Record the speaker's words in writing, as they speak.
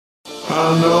I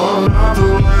know I'm not the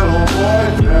little boy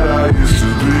that I used to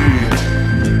be.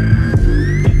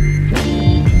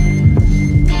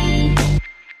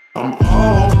 I'm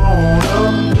all grown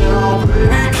up now,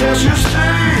 baby, can't you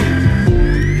see?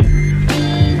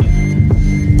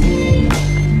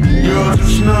 You're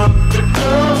just not the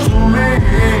girl for me.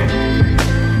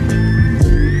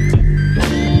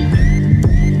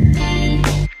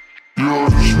 You're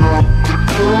just not the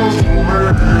girl for me.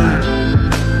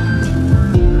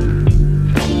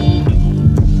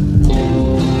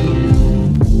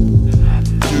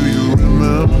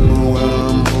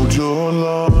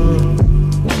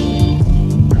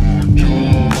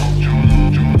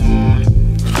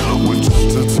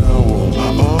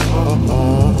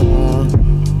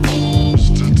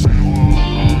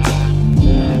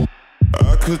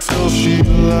 I could tell she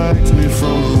liked me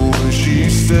from the way she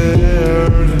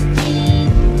stared,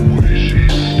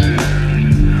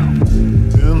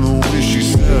 and the way she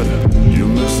said, you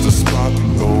missed a spot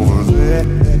over there.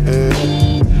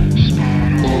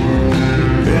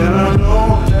 And I know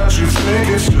that you think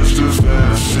it's just a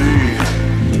fantasy.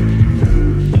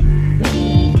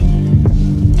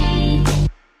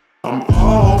 I'm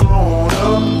all grown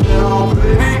up now,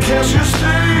 baby, can't you see?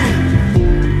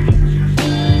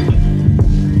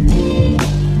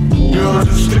 You're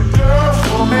just a girl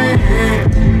for me.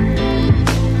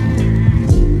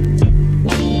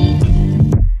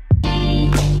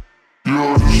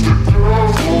 You're just a girl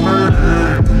for me.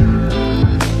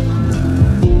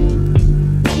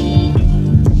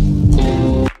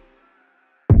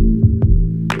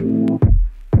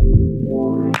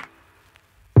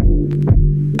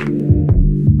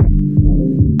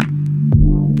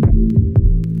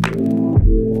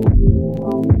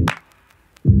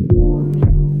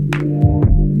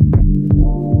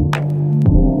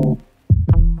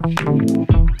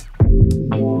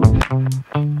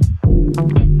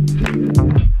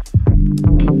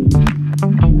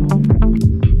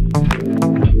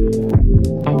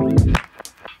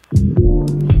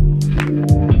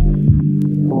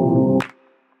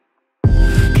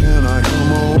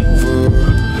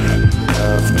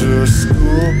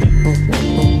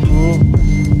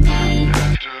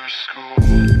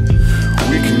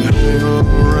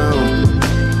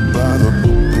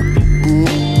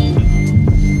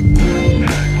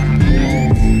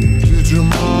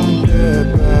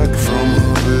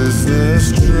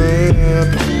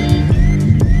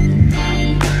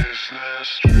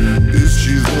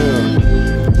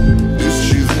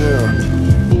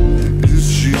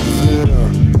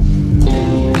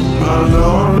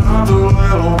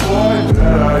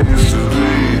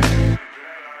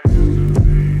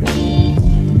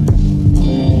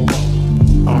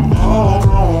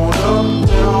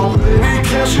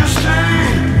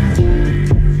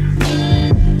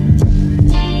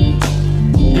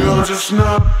 You're just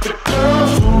not the girl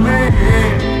for me.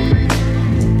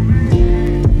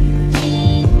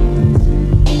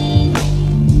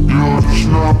 You're just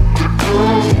not the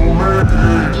girl for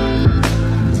me.